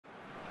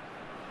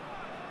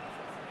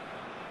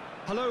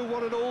Hello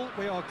one and all,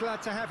 we are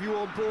glad to have you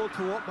on board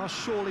for what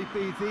must surely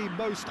be the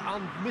most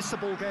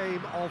unmissable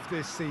game of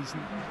this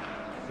season.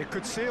 It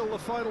could seal the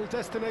final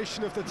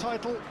destination of the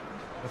title.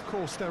 Of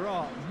course there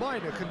are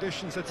minor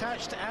conditions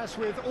attached, as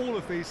with all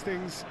of these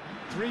things.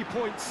 3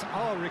 points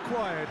are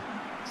required.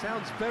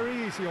 Sounds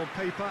very easy on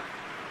paper,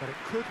 but it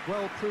could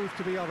well prove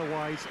to be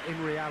otherwise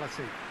in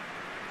reality.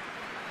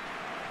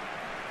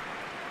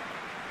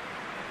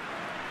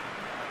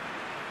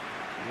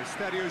 The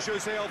Estadio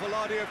José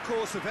Alvalade, of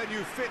course, a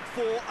venue fit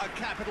for a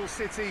capital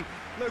city,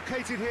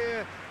 located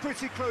here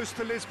pretty close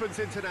to Lisbon's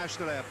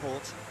international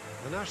airport.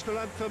 The national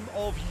anthem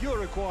of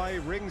Uruguay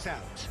rings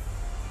out.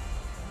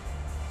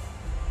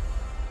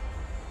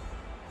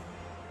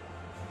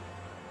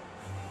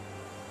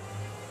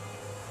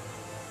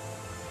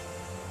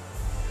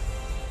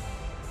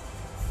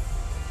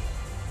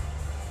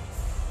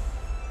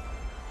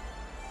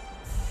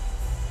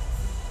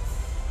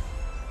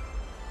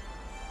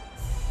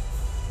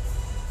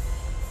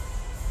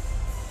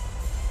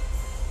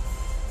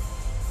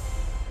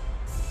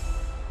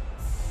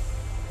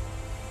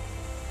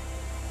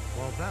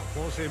 Well, that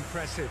was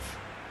impressive.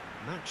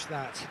 Match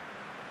that.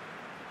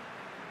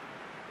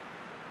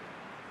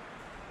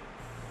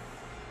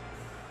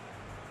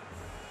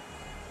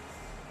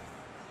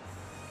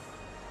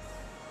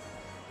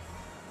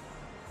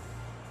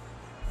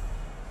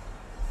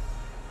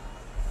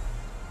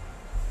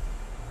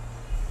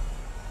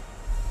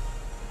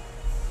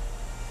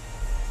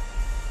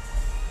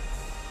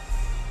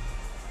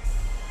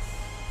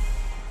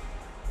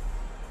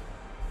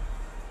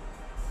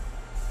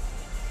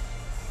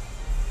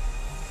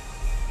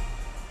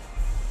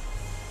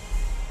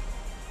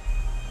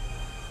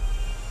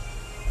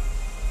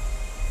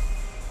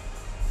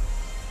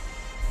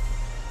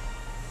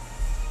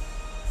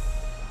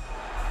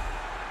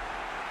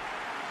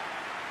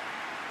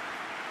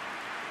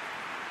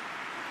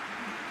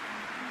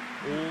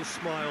 All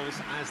smiles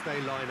as they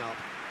line up.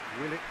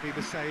 Will it be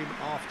the same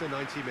after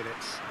 90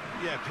 minutes?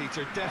 Yeah,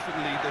 Peter,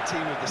 definitely the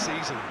team of the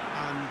season,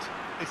 and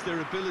it's their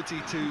ability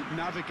to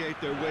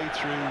navigate their way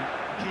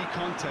through key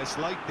contests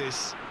like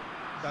this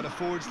that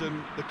affords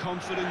them the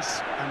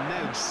confidence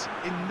and nous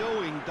in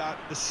knowing that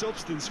the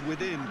substance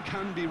within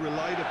can be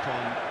relied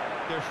upon.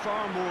 They're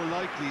far more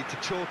likely to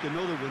chalk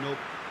another one up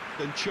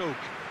than choke.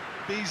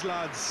 These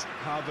lads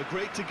have a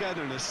great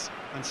togetherness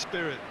and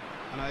spirit,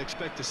 and I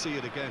expect to see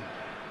it again.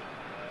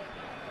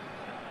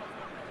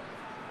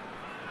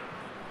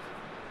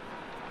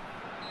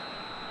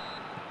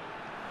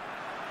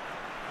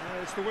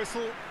 There's the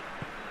whistle.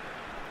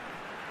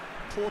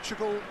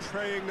 Portugal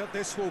praying that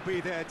this will be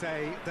their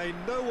day. They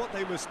know what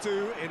they must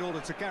do in order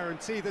to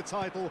guarantee the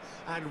title,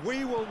 and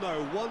we will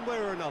know one way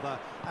or another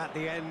at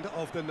the end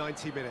of the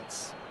 90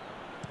 minutes.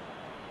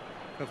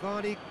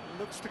 Cavani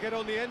looks to get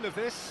on the end of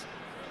this.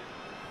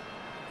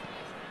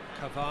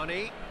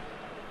 Cavani.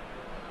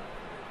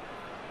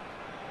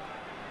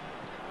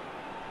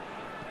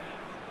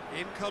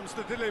 In comes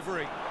the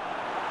delivery.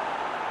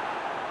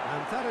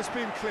 And that has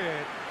been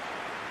cleared.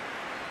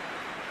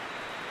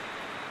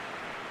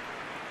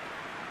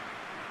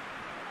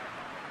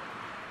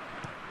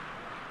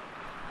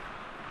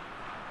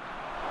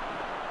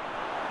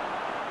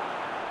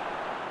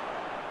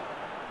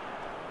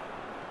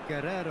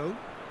 Guerrero.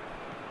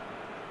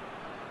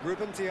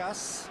 Ruben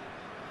Dias.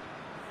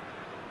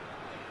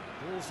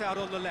 Ball's out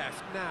on the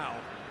left now.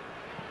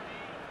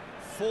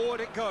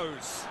 Forward it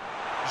goes.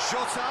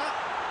 Jota.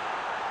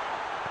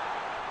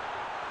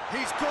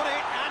 He's got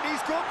it, and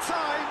he's got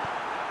time.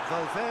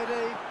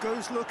 Valverde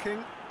goes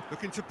looking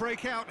to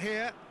break out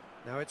here.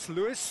 Now it's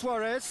Luis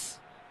Suarez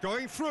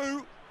going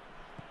through.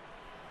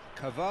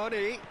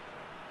 Cavani.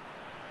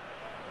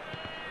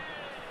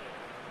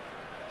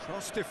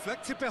 Cross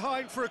deflected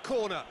behind for a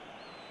corner.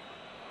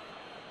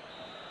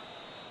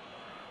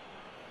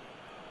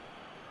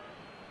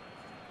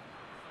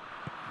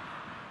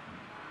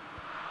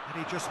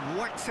 And he just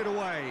whacks it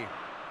away.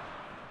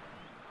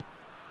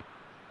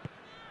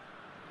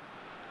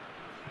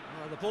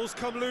 Well, the ball's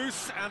come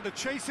loose and the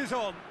chase is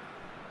on.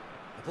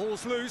 The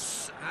ball's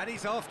loose and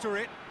he's after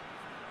it.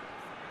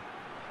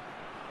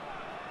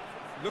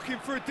 Looking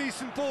for a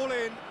decent ball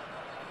in.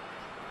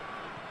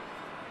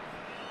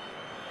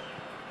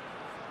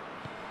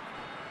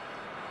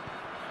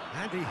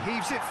 And he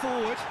heaves it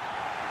forward.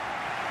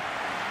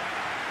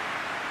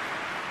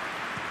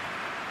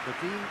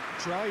 Medine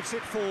drives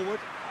it forward.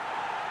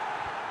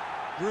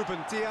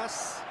 Ruben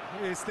Dias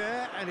is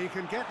there, and he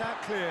can get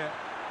that clear.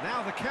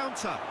 Now the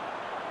counter.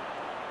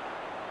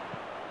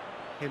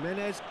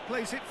 Jimenez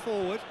plays it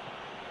forward.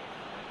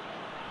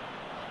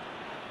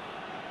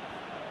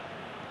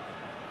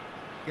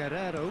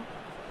 Guerrero.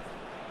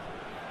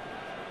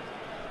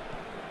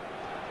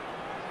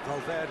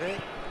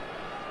 Valverde.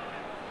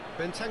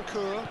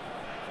 Bentancur,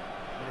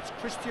 and it's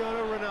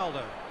Cristiano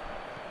Ronaldo.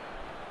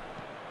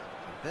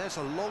 There's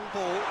a long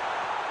ball.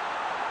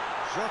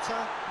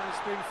 Jota has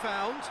been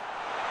found.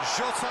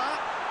 Jota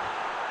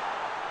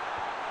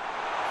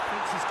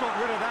thinks he's got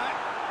rid of that.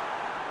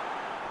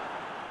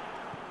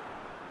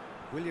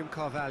 William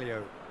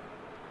Carvalho.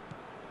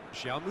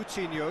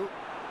 Moutinho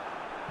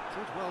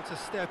did well to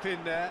step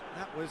in there.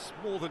 That was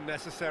more than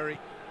necessary.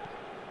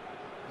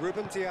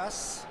 Ruben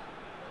Dias.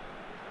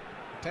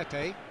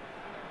 Pepe.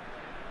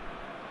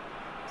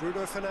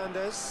 Bruno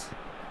Fernandes.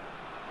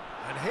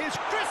 And here's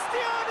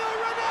Cristiano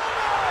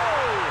Ronaldo!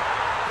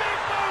 Big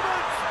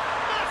moment!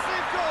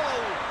 Massive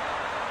goal!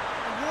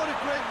 And what a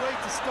great way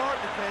to start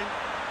the game.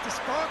 To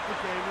spark the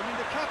game. I mean,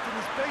 the captain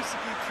has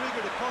basically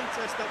triggered a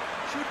contest that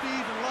should be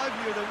even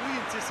livelier than we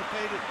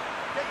anticipated.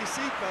 Get your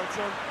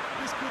seatbelts on.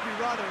 This could be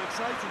rather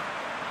exciting.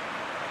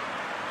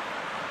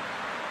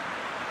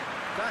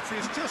 That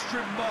is just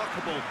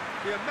remarkable,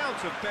 the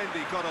amount of bend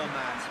he got on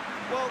that.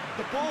 Well,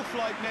 the ball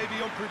flight may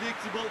be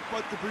unpredictable,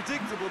 but the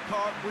predictable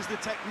part was the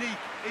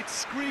technique. It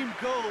screamed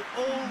goal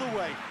all the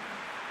way.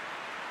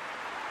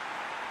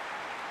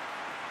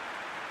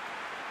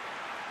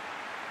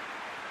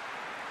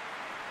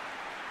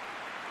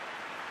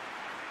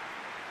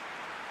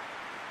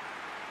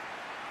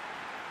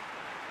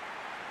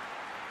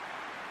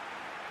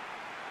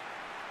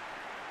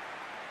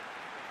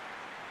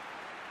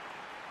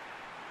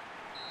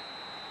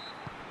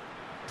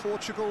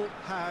 Portugal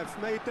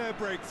have made their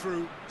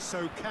breakthrough,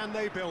 so can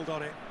they build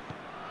on it?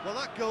 Well,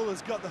 that goal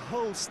has got the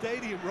whole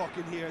stadium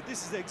rocking here.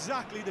 This is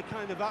exactly the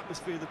kind of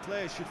atmosphere the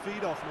players should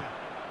feed off now.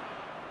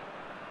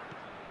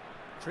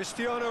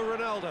 Cristiano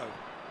Ronaldo.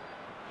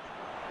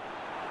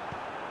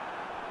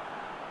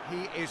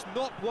 He is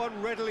not one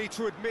readily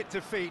to admit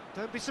defeat.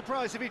 Don't be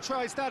surprised if he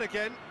tries that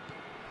again.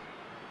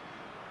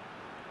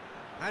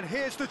 And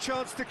here's the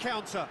chance to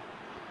counter.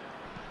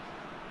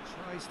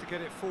 Tries to get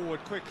it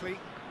forward quickly.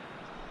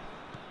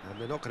 And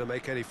they're not going to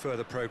make any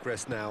further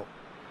progress now.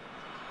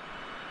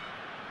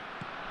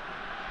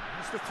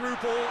 Here's the through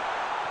ball,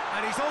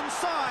 and he's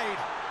onside.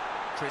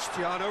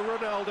 Cristiano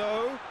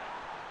Ronaldo.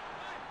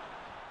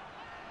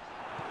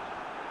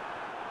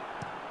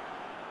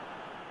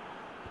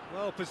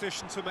 Well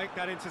positioned to make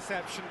that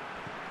interception.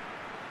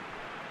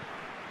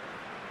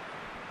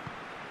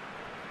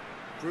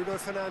 Bruno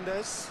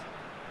Fernandes.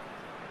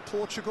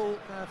 Portugal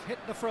have hit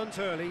the front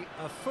early,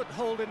 a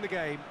foothold in the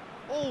game.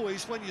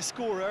 Always, when you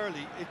score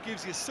early, it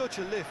gives you such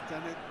a lift,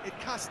 and it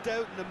casts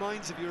doubt in the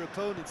minds of your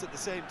opponents at the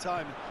same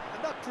time.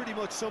 And that pretty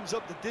much sums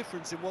up the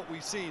difference in what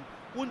we've seen.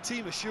 One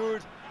team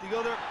assured, the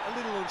other a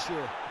little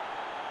unsure.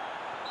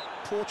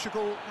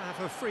 Portugal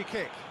have a free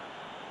kick.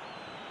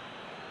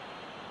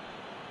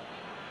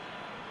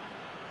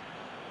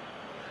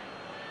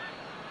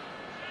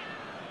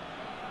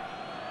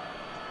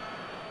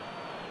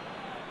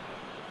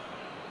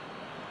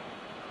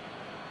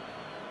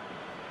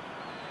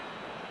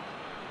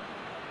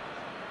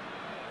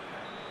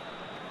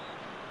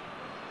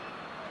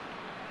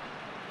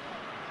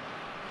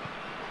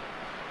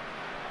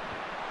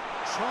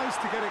 Tries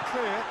to get it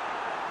clear.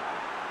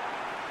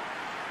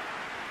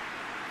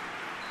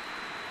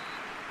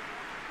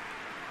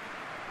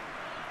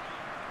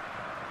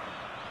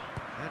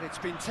 And it's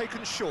been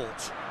taken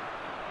short.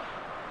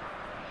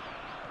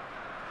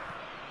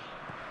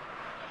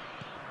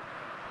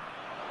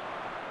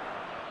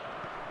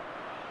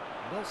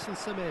 Nelson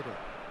Semedo.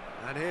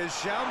 And here's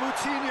João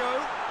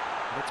Moutinho.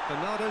 It's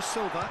Bernardo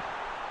Silva.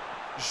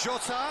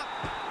 Jota.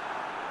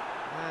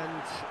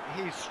 And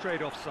he's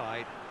straight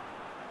offside.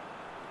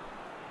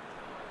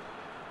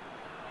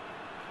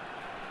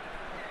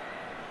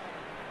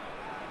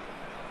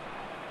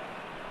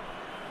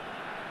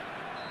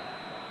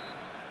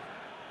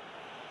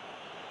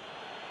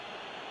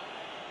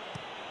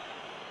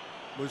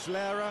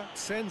 Muslera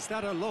sends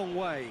that a long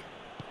way.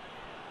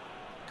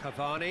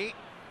 Cavani.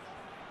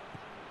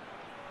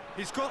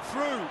 He's got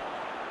through.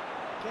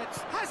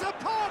 Has a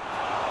pop!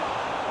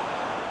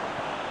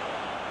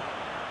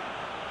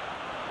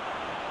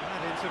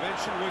 That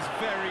intervention was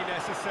very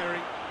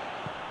necessary.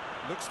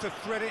 Looks to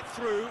thread it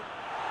through.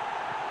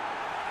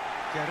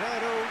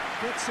 Guerrero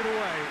gets it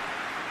away.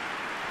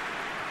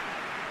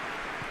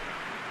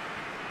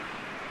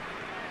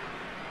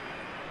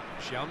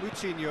 João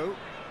Moutinho.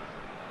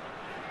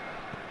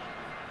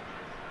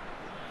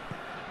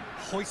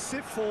 Hoists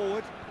it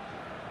forward.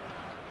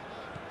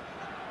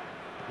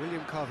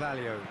 William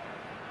Carvalho.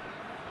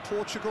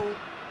 Portugal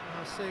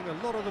are seeing a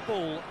lot of the ball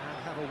and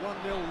have a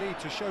 1-0 lead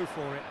to show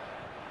for it.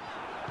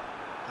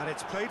 And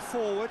it's played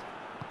forward.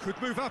 Could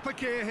move up a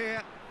gear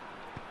here.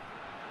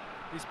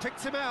 He's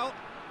picked him out.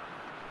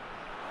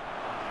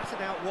 That's it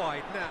out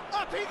wide now.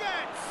 Up he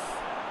gets!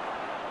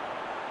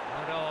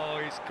 Oh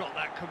no, he's got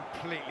that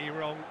completely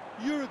wrong.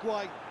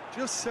 Uruguay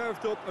just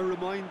served up a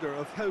reminder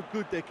of how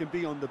good they can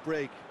be on the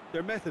break.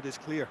 Their method is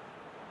clear.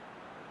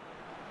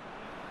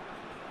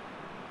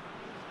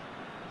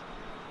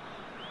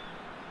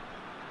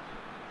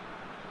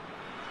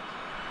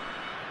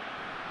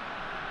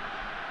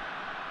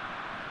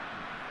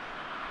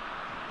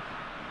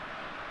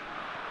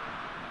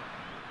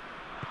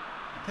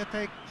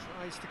 Pepe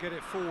tries to get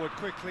it forward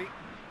quickly.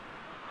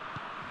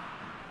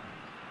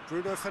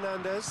 Bruno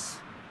Fernandes.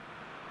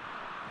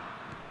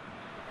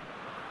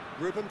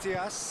 Ruben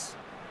Dias.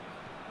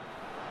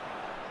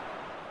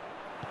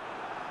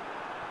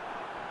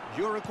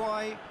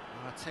 Uruguay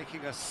are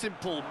taking a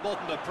simple,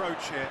 modern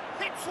approach here.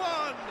 Hits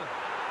one!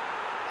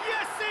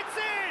 Yes, it's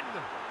in!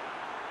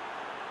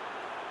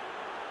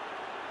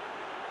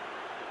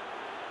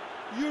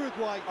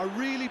 Uruguay are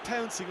really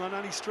pouncing on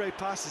any stray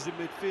passes in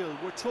midfield.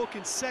 We're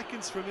talking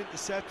seconds from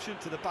interception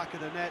to the back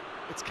of the net.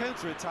 It's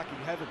counter-attacking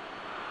heaven.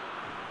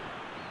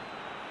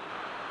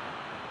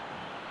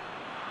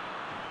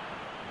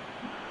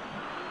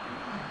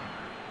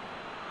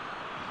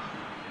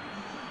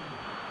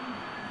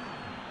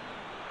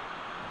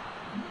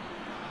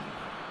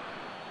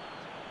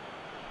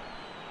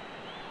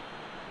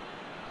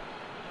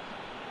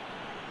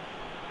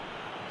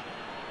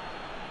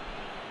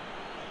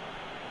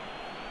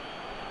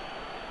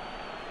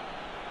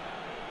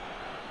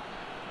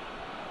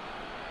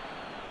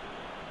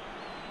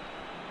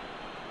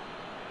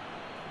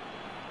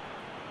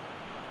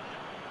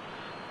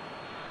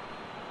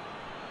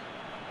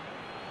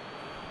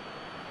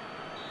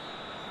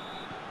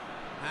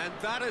 And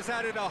that has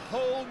added a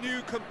whole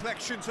new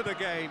complexion to the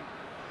game.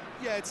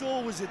 Yeah, it's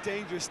always a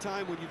dangerous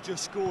time when you've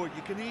just scored.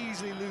 You can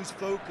easily lose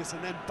focus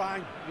and then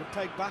bang, you're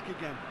pegged back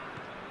again.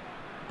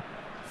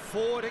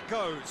 Forward it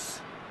goes.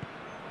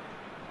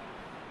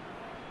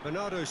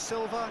 Bernardo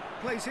Silva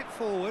plays it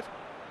forward.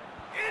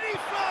 In he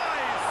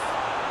flies!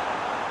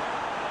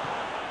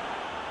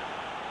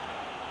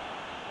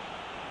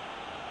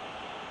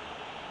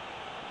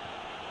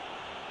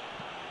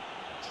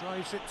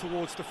 Drives it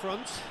towards the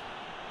front.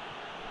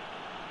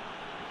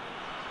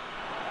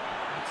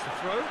 That's the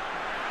throw.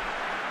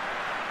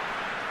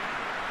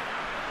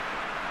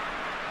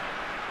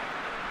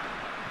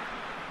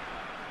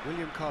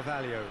 William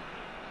Carvalho.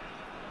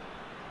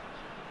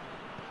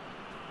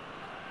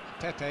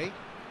 Pepe.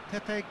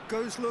 Pepe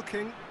goes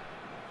looking.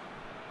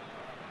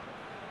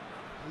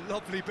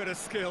 Lovely bit of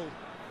skill.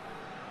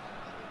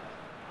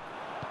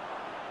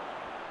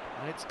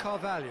 And it's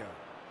Carvalho.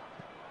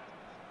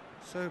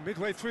 So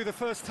midway through the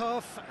first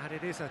half, and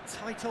it is a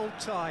tight old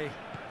tie.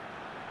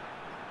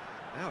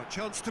 Now a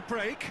chance to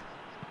break.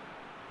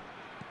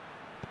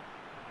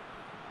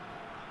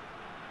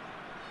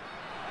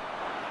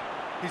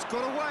 He's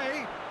got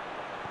away.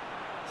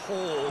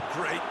 Oh,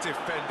 great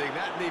defending,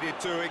 that needed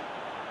doing.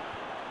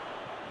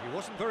 He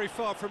wasn't very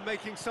far from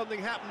making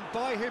something happen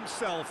by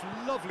himself.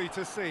 Lovely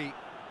to see.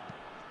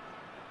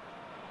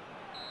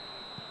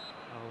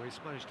 Oh, he's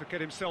managed to get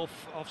himself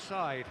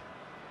offside.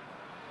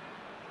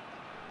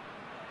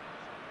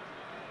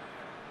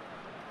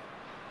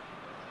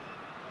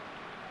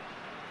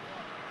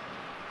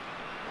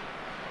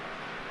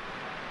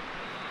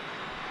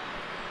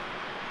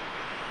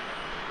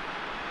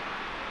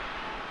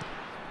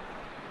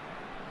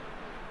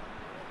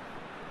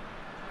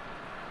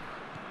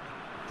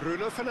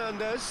 Bruno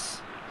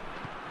Fernandes.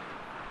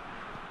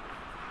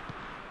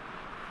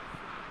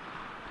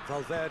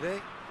 Valverde.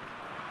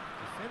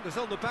 Defenders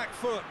on the back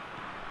foot.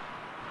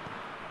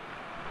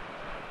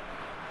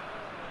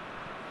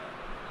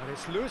 And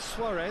it's Luis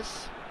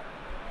Suarez.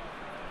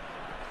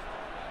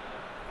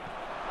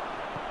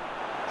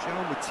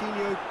 João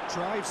Moutinho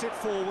drives it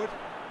forward,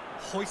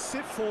 hoists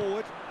it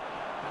forward,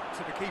 back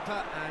to the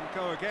keeper and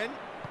go again.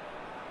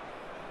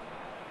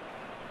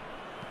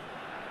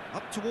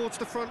 Up towards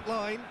the front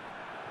line.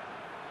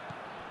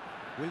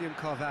 William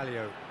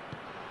Carvalho.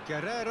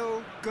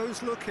 Guerrero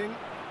goes looking.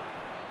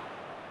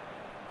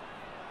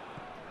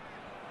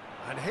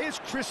 And here's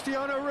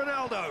Cristiano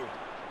Ronaldo.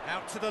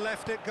 Out to the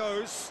left it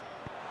goes.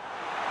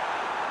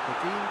 The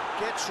game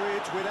gets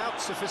rid without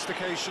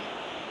sophistication.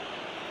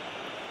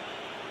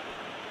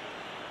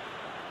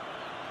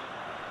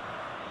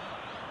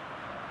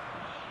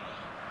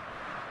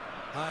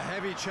 A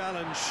heavy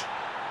challenge.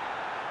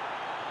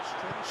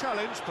 Strong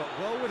challenge, but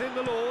well within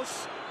the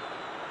laws.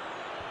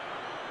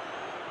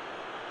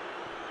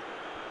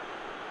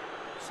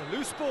 It's a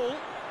loose ball.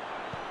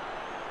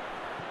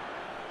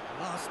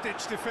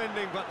 Last-ditch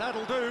defending, but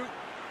that'll do.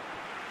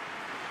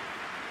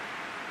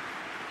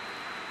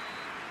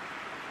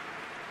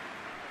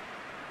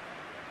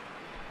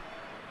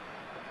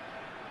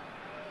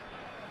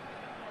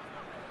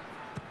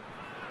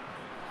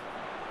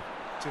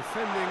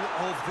 Defending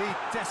of the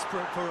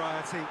desperate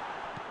variety.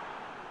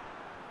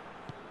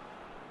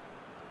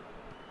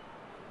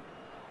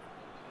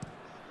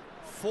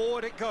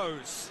 Forward it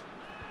goes.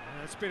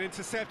 It's been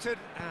intercepted,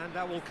 and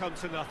that will come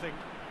to nothing.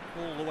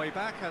 All the way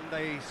back, and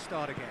they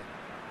start again.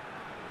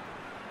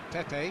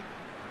 Pepe.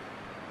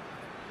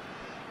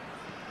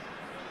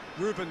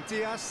 Ruben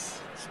Dias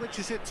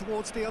switches it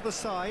towards the other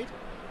side.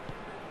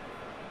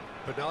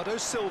 Bernardo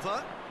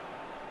Silva.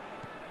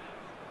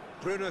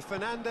 Bruno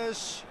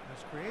Fernandes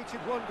has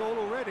created one goal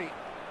already.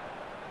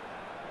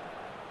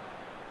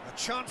 A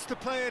chance to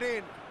play it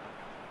in.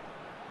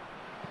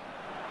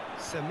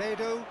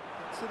 Semedo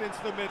gets it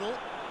into the middle.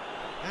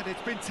 And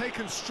it's been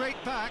taken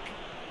straight back.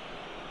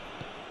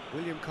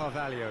 William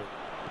Carvalho.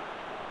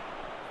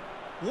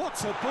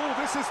 What a ball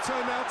this has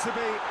turned out to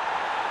be.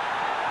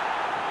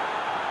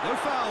 No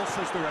foul,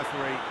 says the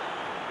referee.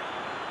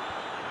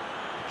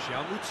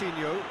 João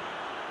Moutinho.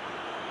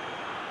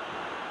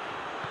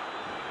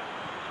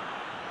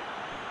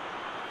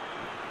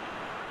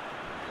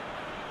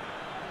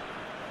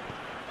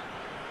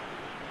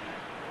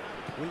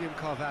 William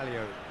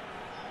Carvalho.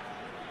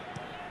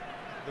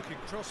 Looking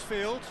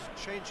cross-field,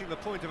 changing the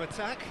point of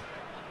attack.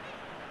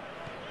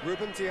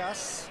 Ruben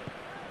Dias.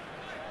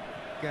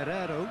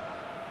 Guerrero.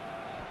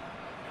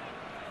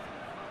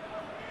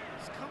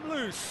 It's come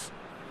loose.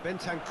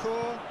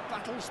 Bentancur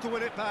battles to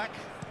win it back.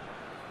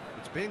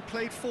 It's being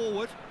played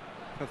forward.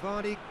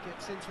 Cavani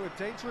gets into a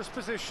dangerous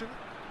position.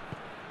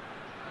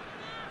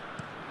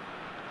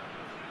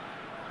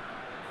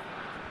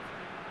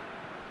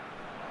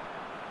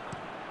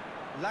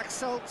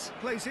 Laxalt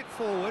plays it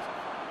forward.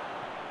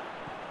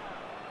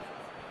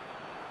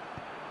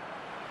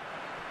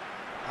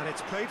 And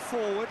it's played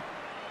forward.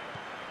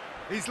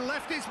 He's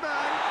left his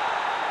man.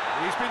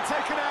 He's been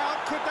taken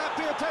out. Could that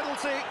be a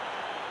penalty?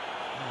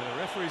 And the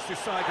referee's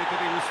decided that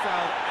he was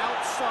fouled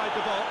outside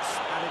the box,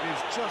 and it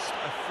is just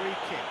a free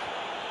kick.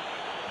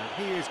 And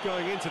he is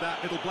going into that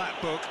little black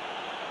book.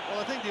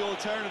 Well, I think the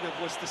alternative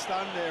was to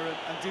stand there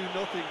and do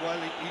nothing while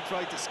he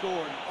tried to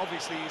score, and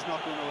obviously he's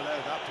not going to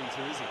allow that,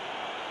 Peter, is he?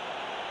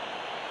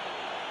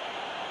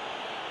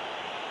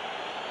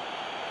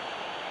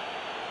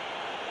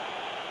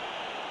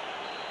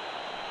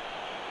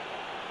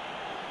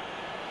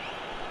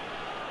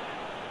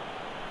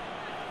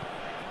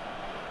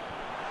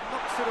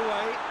 Knocks it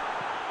away.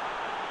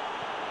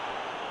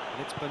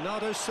 And it's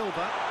Bernardo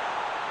Silva.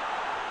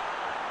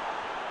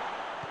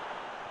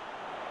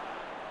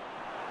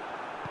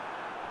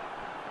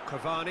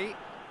 Cavani.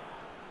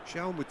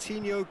 João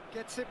Moutinho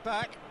gets it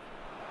back.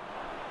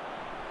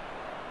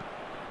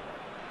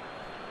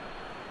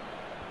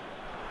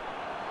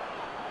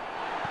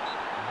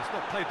 He's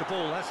not played the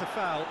ball, that's a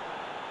foul.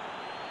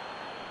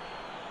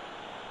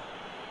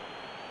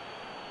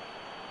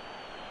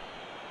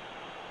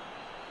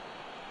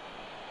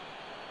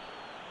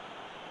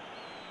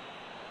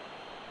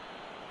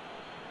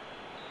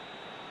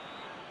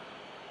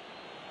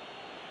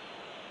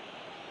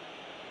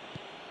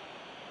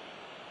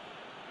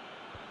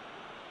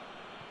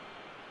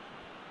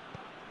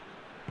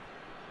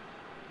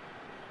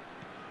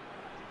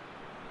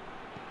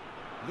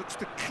 Looks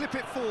to clip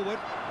it forward.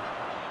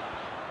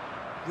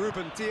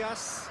 Ruben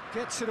Dias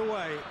gets it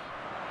away.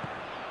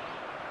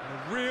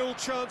 A real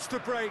chance to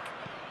break.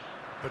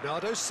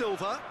 Bernardo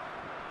Silva.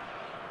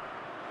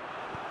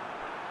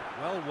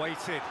 Well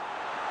weighted.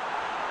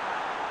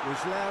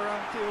 Muslera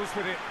deals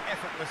with it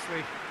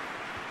effortlessly.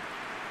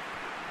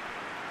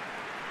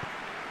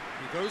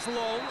 He goes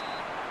long.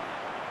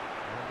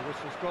 And the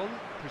whistle's gone,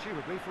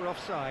 presumably for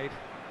offside.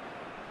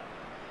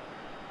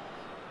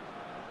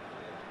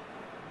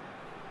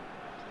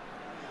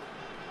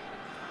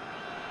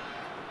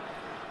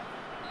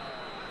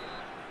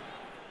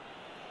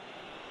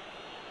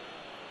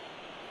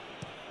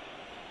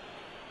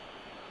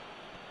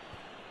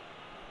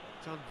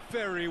 Done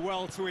very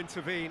well to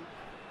intervene.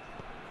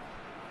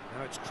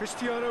 Now it's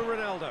Cristiano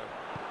Ronaldo.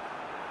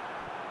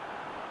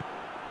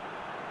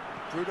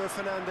 Bruno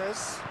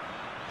Fernandes.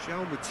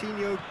 João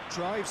Moutinho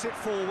drives it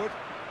forward.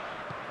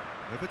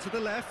 Over to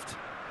the left.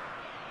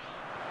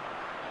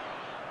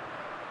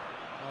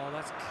 Oh,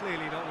 that's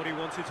clearly not what he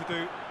wanted to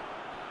do.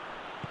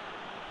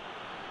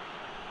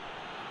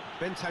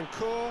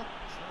 Bentancur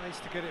tries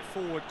to get it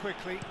forward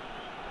quickly.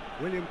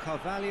 William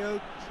Carvalho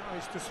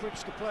tries to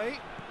switch the play.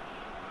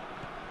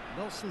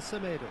 Nelson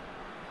Semedo.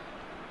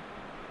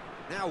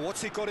 Now,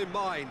 what's he got in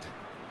mind?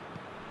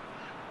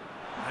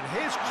 And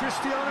here's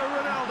Cristiano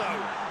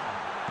Ronaldo.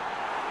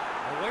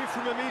 Away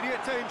from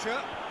immediate danger.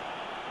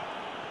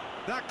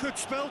 That could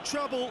spell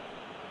trouble.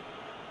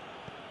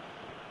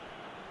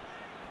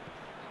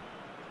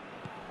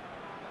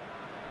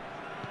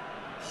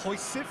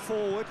 Hoists it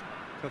forward.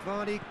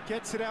 Cavani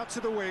gets it out to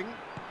the wing.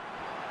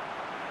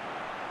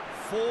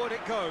 Forward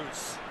it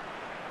goes.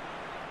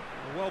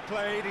 Well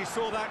played, he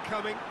saw that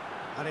coming.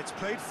 And it's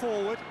played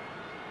forward.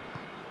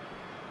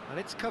 And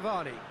it's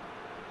Cavani.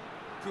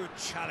 Good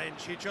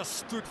challenge, he just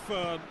stood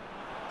firm.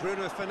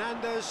 Bruno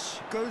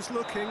Fernandes goes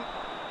looking. The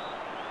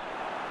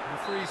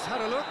referee's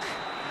had a look,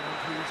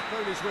 and he's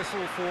blown his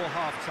whistle for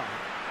half-time.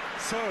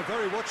 So, a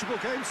very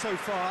watchable game so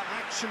far.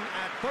 Action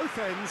at both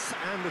ends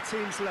and the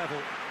team's level.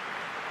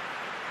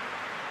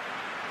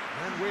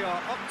 And we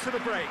are up to the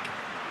break.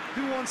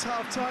 Who wants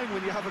half-time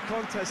when you have a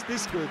contest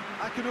this good?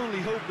 I can only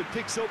hope it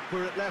picks up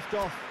where it left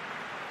off.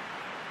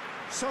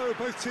 So,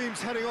 both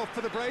teams heading off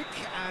for the break.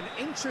 An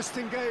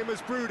interesting game has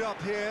brewed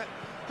up here,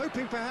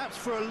 hoping perhaps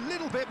for a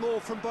little bit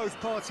more from both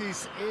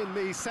parties in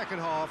the second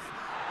half,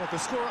 but the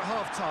score at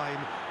half-time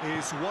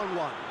is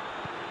 1-1.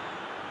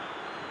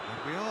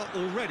 And we are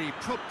already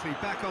promptly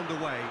back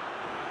underway.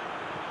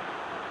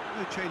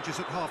 No changes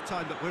at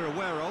half-time that we're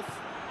aware of.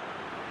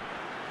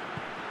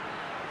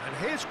 And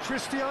here's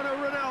Cristiano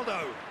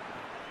Ronaldo.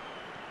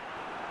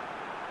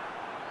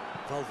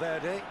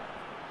 Valverde.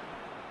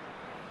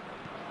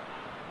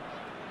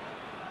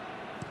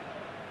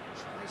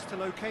 Tries to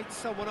locate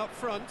someone up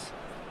front.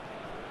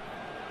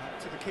 Back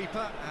to the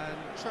keeper and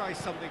try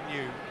something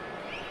new.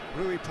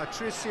 Rui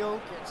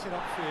Patricio gets it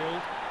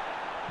upfield.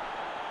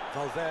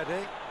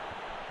 Valverde.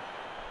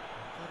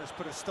 Let us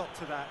put a stop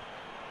to that.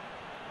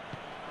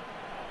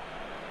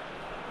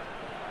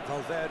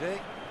 Valverde.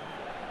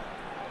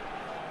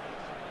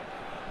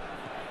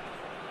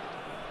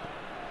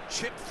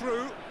 Chip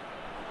through.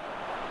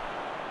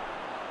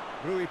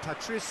 Rui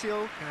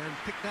Patricio can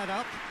pick that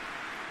up.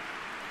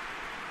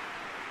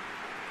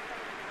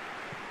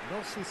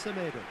 Nelson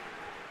Semedo.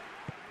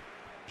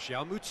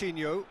 João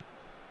Moutinho.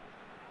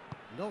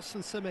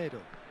 Nelson Semedo.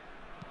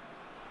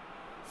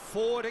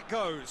 Forward it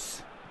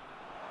goes.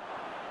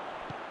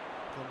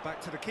 Gone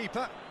back to the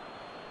keeper.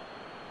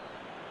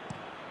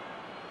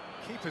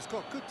 Keeper's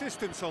got good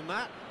distance on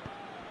that.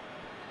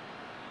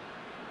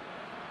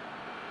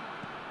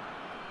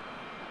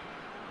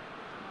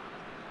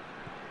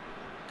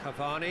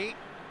 Cavani.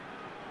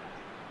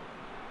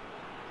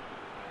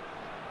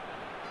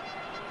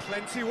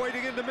 Plenty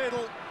waiting in the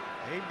middle.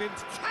 Aimed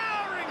into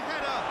towering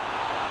header.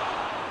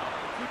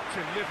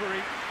 Good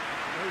delivery.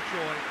 No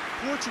joy.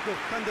 Portugal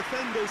can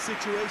defend those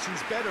situations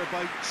better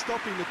by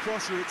stopping the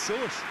crosser at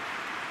source.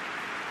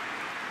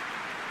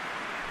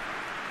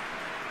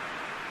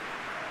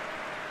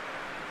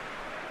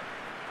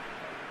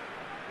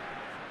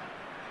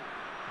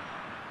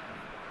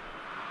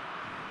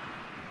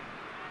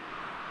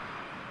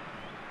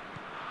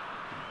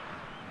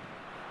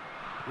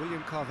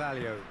 William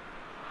Carvalho.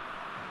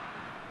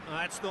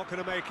 That's not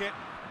going to make it.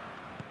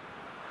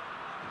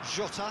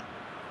 Jota.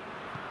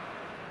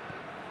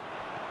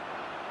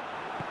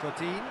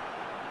 Godin.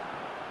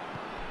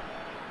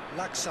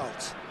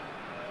 Laxalt.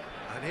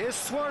 And here's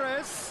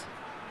Suarez.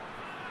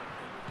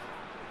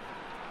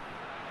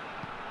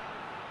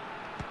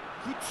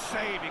 Good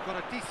save, he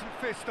got a decent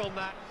fist on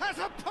that. Has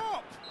a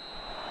pop!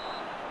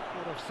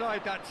 Not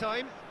offside that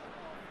time.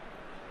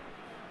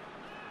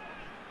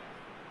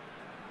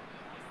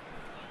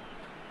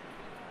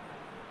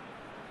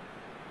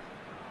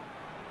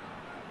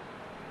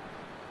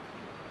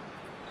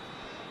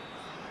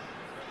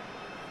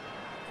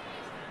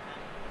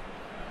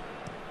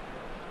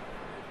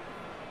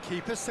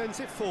 Keeper sends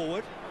it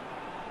forward.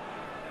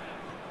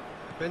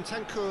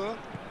 Bentancur.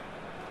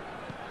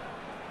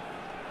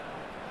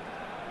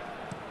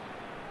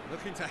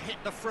 Looking to hit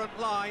the front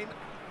line.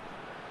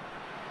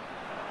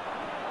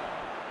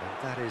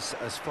 And that is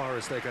as far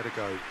as they're going to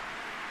go.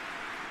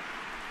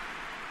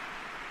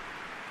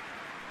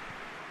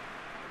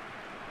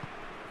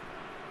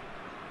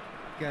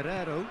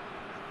 Guerrero.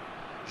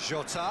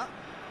 Jota.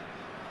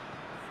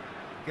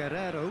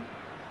 Guerrero.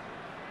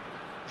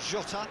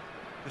 Jota.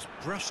 Just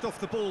brushed off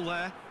the ball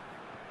there.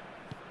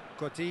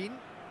 Godin.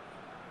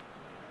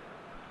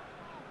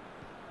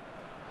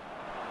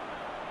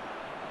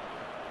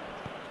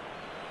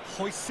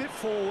 Hoists it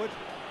forward.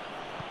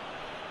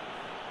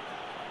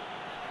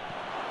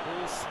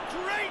 Ball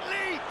straight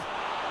leap!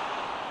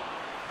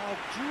 Oh,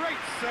 great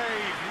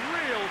save,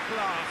 real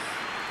class.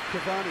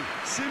 Cavani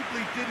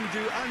simply didn't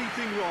do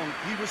anything wrong.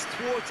 He was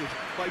thwarted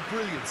by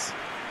brilliance.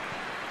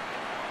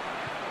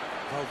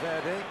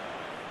 Valverde.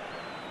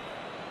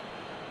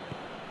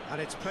 And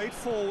it's played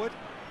forward.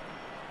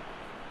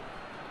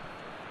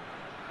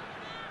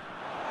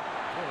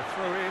 What a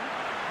throw in.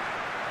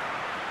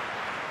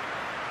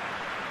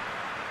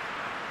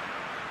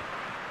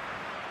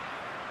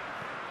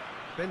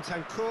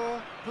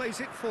 Bentancur plays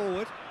it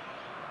forward.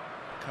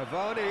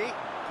 Cavani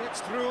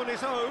gets through on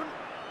his own.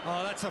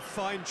 Oh, that's a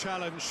fine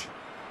challenge.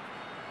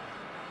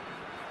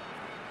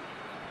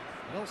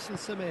 Nelson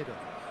Semedo.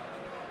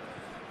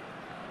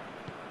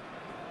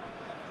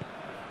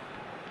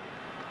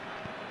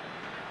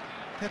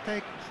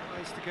 Pepe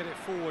tries to get it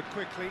forward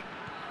quickly.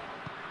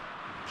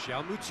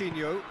 João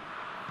Moutinho.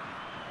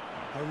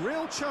 A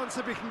real chance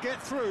if he can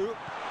get through.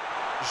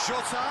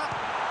 Jota.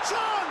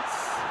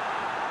 Chance!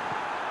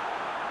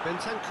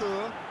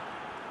 Bentancur.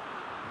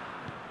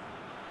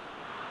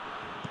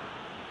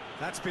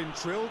 That's been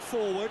drilled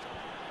forward.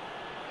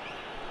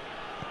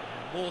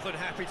 More than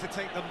happy to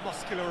take the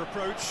muscular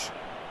approach.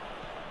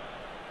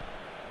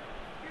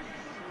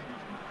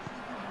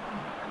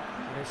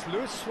 And it's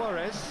Luis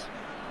Suarez.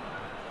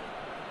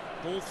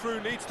 Ball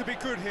through needs to be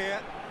good here.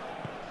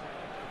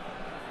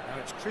 Now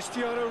it's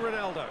Cristiano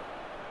Ronaldo.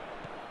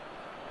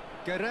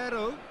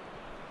 Guerrero.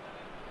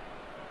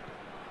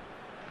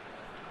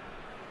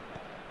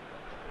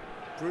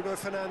 Bruno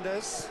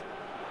Fernandes.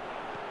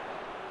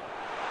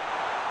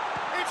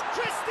 It's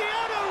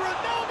Cristiano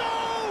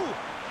Ronaldo!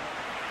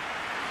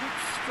 Good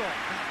stop,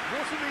 that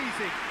wasn't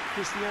easy.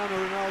 Cristiano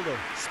Ronaldo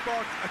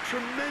sparked a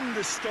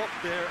tremendous stop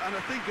there, and I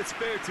think it's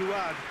fair to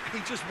add, he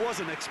just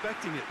wasn't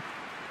expecting it.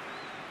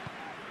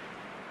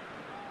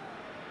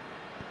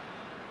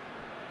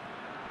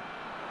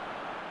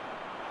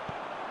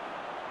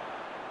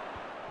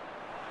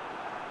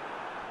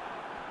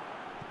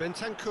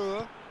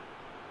 Bentancur.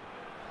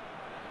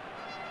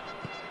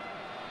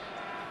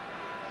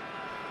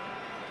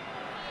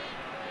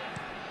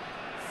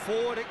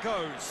 Forward it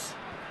goes.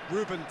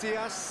 Ruben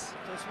Dias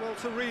does well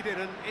to read it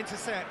and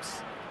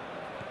intercepts.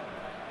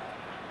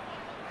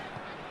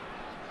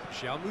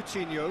 João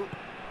Moutinho.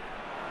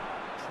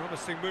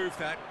 Promising move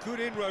that. Good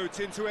inroads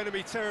into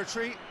enemy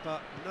territory,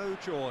 but no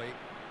joy.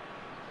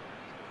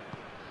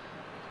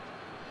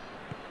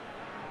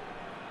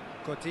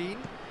 Godin.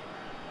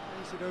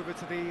 Plays it over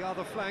to the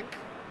other flank.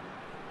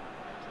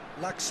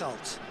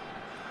 Laxalt.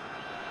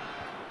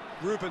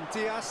 Ruben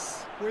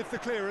Dias with the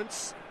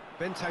clearance.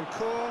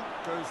 Bentancur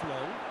goes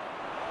long.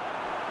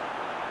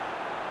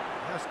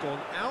 Has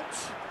gone out.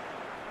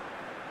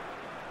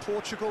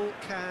 Portugal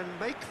can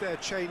make their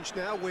change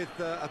now with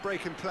a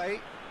break in play.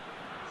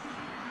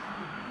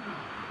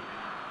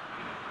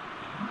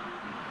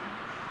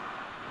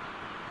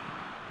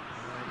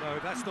 No,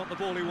 that's not the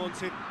ball he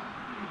wanted.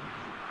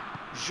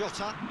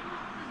 Jota,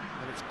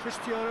 and it's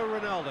Cristiano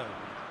Ronaldo.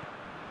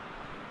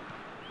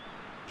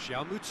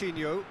 João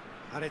Moutinho,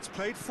 and it's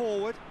played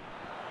forward.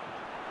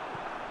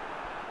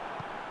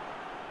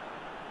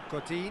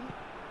 Godin,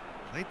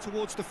 played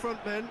towards the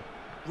front men.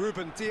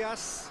 Ruben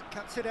Dias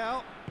cuts it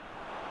out.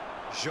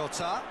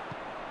 Jota.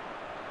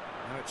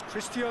 Now it's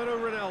Cristiano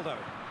Ronaldo.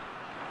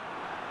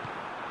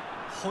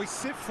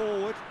 Hoists it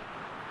forward.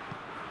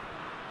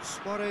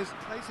 Suarez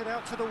plays it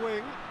out to the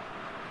wing.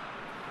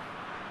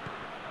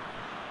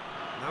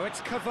 Now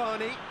it's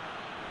Cavani.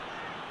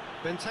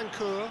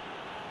 Bentancur.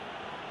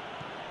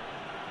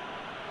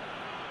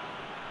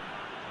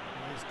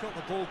 He's got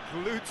the ball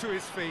glued to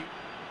his feet.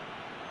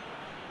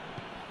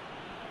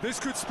 This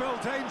could spell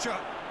danger.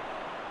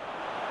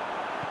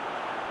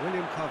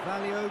 William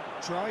Carvalho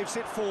drives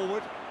it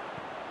forward.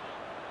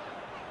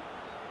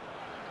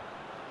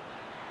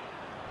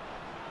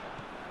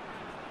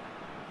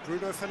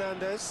 Bruno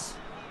Fernandes.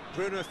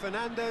 Bruno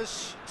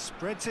Fernandes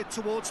spreads it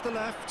towards the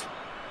left.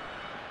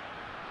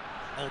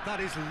 Oh, that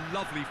is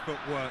lovely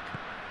footwork.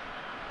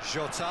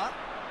 Jota.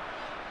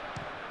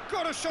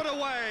 Got a shot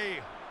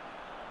away!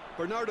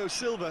 Bernardo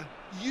Silva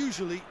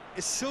usually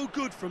is so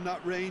good from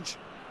that range.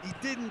 He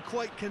didn't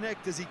quite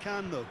connect as he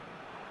can, though.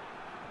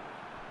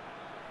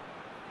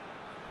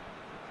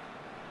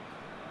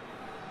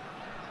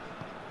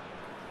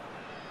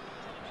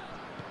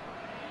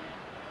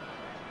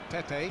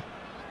 Pepe.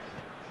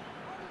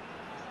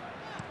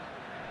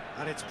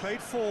 And it's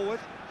played forward.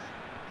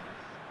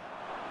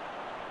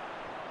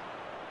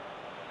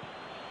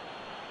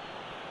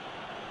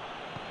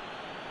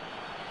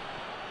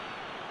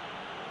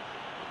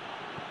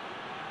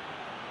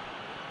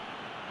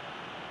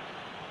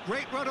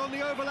 Great run on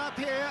the overlap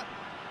here.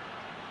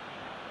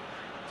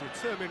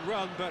 Determined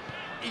run, but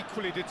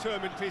equally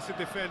determined piece of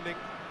defending.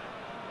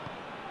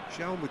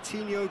 João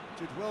Moutinho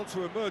did well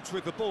to emerge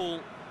with the ball.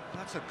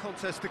 That's a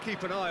contest to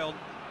keep an eye on.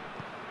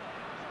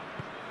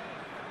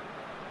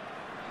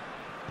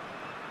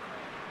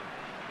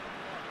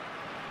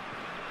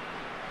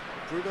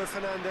 Bruno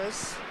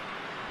Fernandes.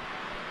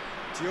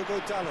 Diogo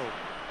Dalot.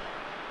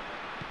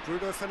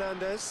 Bruno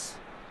Fernandes.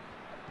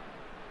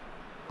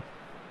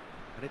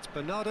 And it's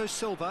Bernardo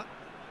Silva.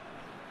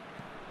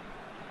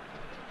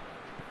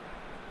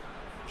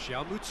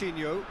 João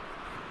Moutinho.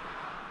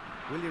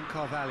 William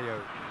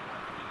Carvalho.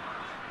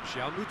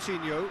 João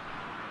Moutinho.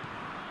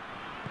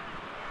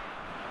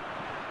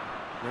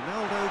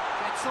 Ronaldo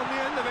gets on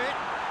the end of it.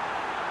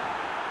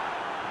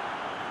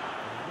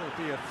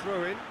 There'll be a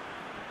throw-in.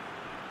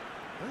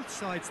 Both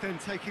sides then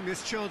taking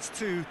this chance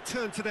to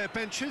turn to their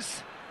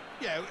benches.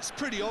 Yeah, it's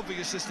pretty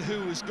obvious as to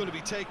who was going to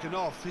be taken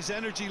off. His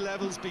energy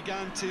levels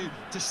began to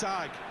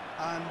sag,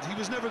 and he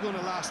was never going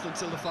to last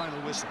until the final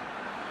whistle.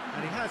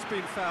 And he has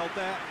been fouled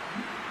there.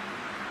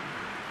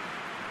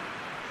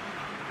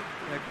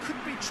 There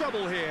could be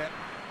trouble here.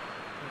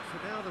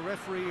 But for now, the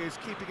referee is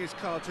keeping his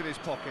cards in his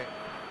pocket.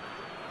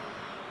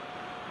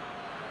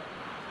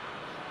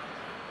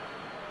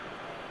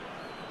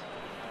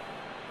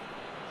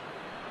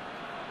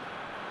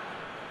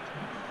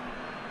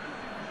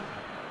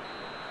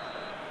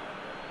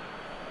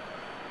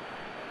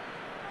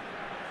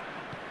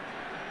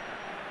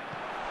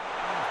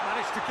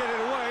 To get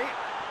it away.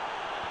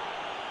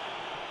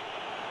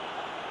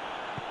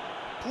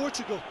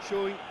 Portugal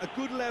showing a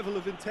good level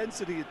of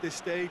intensity at this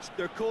stage.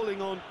 They're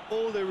calling on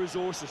all their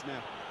resources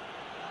now.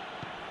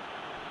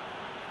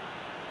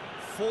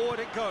 Forward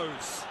it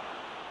goes.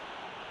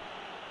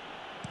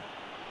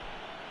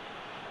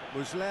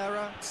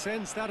 Muslera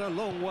sends that a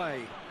long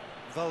way.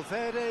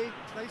 Valverde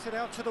plays it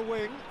out to the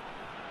wing.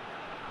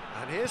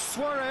 And here's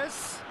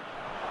Suarez.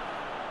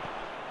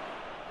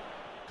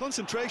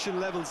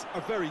 Concentration levels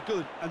are very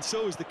good, and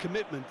so is the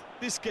commitment.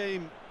 This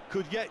game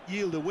could yet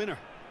yield a winner.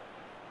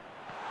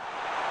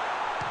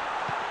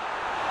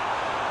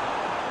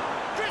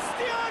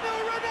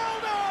 Cristiano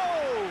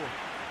Ronaldo!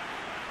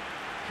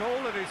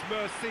 Goal at his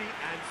mercy,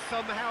 and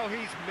somehow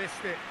he's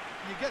missed it.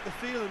 You get the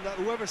feeling that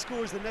whoever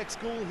scores the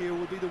next goal here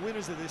will be the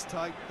winners of this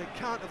tie. They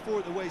can't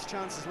afford to waste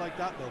chances like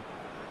that, though.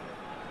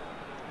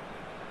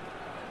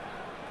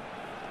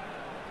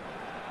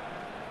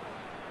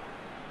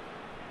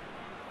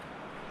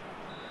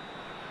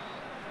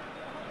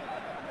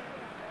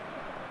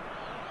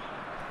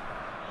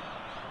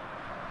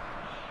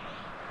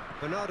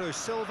 Bernardo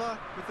Silva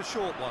with the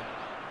short one.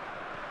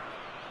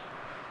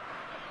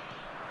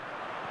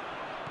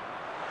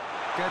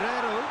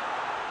 Guerrero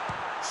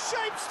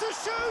shapes to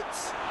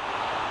shoot!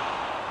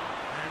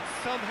 And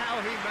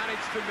somehow he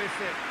managed to miss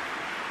it.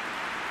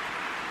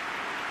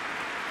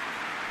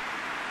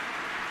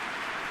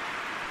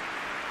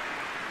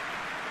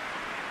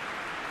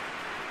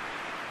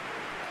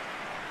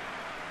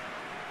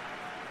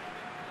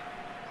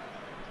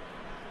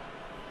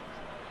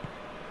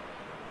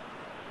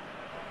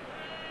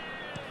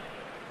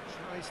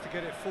 Tries to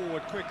get it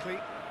forward quickly.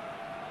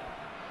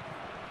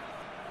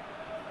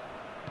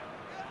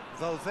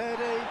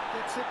 Valverde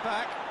gets it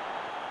back.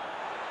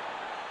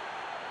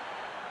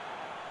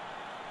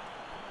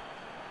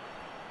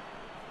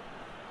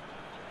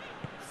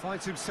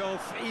 Finds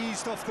himself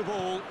eased off the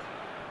ball.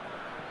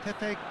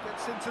 Pepe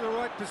gets into the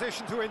right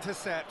position to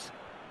intercept.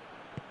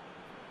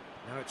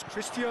 Now it's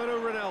Cristiano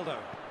Ronaldo.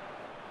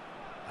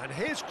 And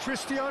here's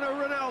Cristiano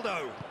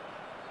Ronaldo.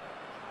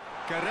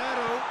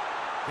 Guerrero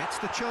gets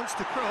the chance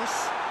to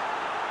cross.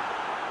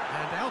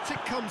 And out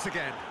it comes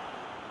again.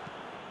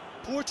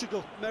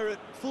 Portugal merit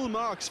full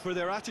marks for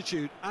their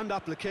attitude and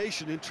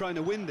application in trying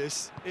to win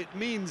this. It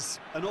means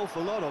an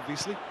awful lot,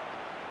 obviously.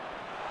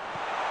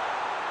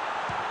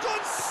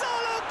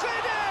 Gonzalo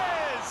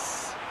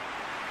Guedes!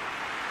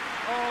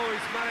 Oh,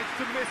 he's managed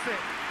to miss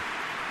it.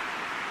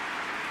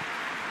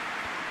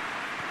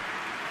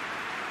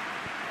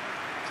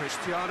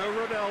 Cristiano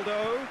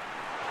Ronaldo.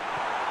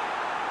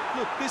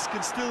 Look, this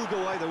can still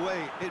go either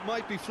way. It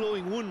might be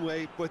flowing one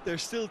way, but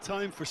there's still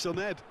time for some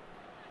ebb.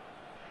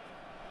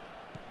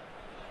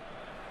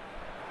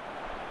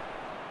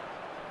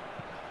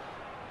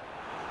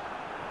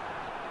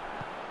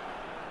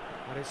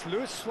 And it's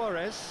Luis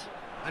Suarez,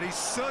 and he's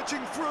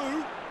surging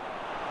through.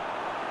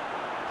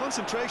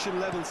 Concentration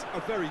levels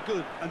are very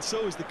good, and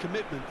so is the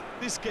commitment.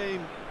 This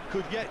game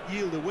could yet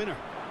yield a winner.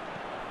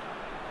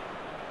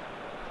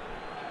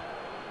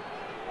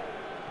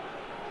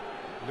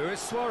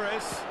 Luis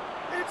Suarez,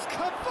 it's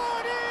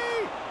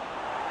Cavani!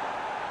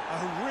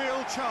 A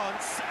real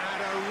chance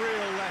and a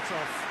real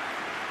let-off.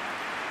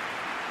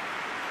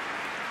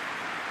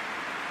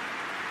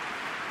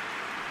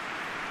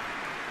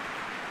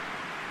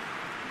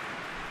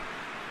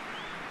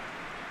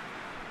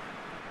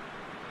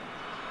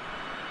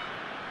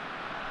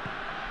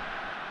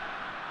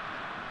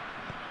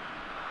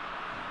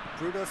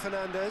 Bruno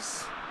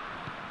Fernandes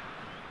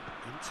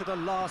into the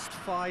last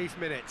 5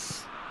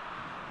 minutes.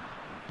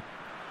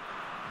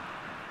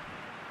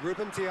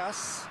 Ruben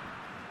Dias.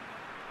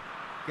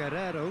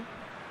 Guerrero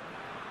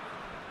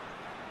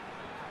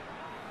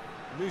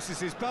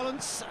loses his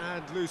balance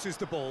and loses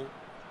the ball.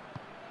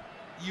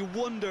 You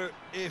wonder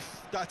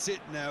if that's it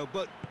now,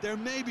 but there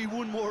may be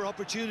one more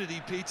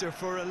opportunity, Peter,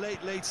 for a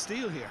late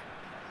steal here.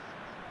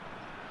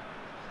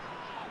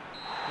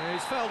 Yeah,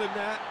 he's fouled him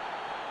there.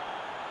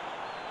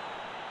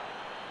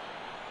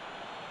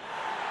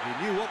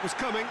 He knew what was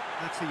coming.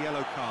 That's a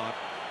yellow card.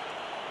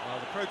 Well,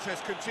 the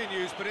protest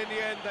continues, but in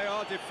the end they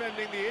are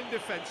defending the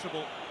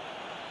indefensible.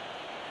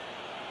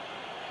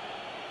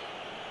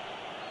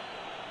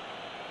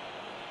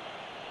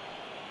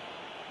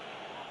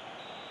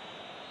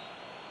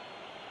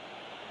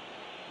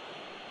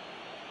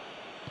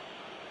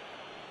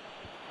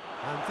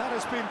 And that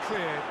has been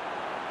cleared.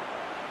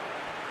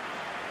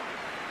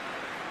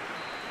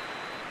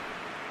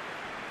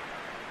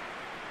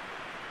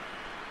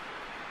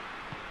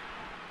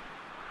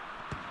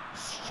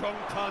 Strong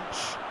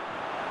punch.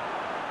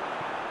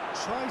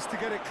 Tries to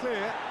get it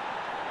clear.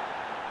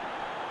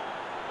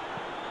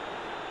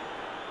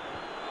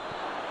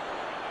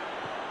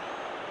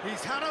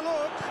 He's had a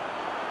look.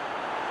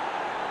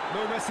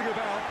 No messing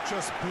about,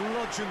 just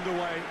bludgeoned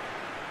away.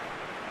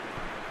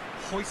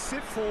 Hoists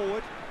it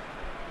forward.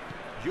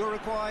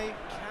 Uruguay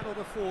cannot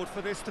afford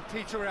for this to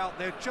peter out.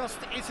 There just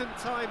isn't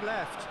time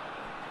left.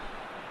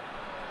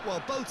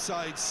 Well, both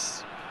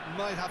sides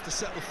might have to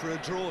settle for a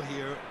draw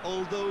here,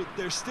 although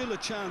there's still a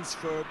chance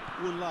for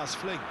one last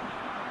fling.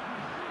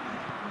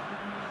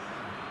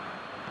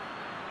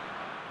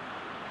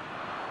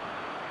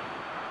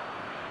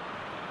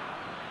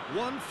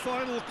 One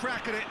final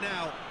crack at it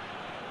now.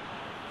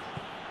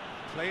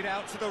 Played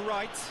out to the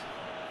right.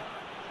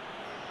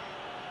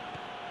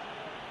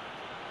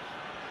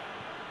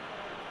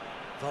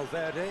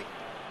 Valverde.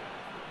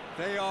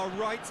 They are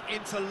right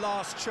into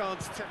last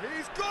chance.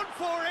 He's gone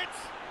for it!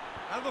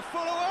 And the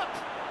follow-up.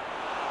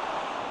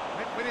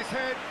 Went with his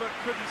head, but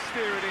couldn't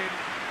steer it in.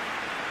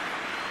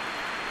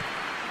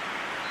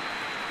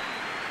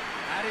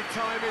 Added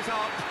time is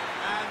up,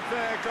 and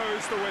there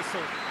goes the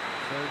whistle.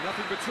 So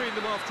nothing between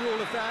them after all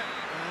of that,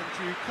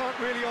 and you can't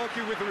really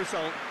argue with the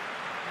result.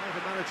 Now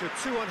the manager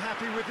too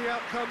unhappy with the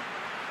outcome,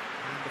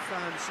 and the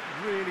fans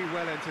really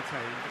well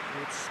entertained.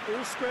 It's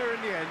all square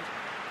in the end.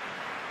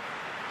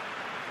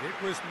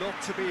 It was not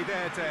to be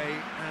their day,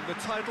 and the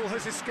title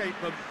has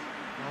escaped them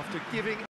after giving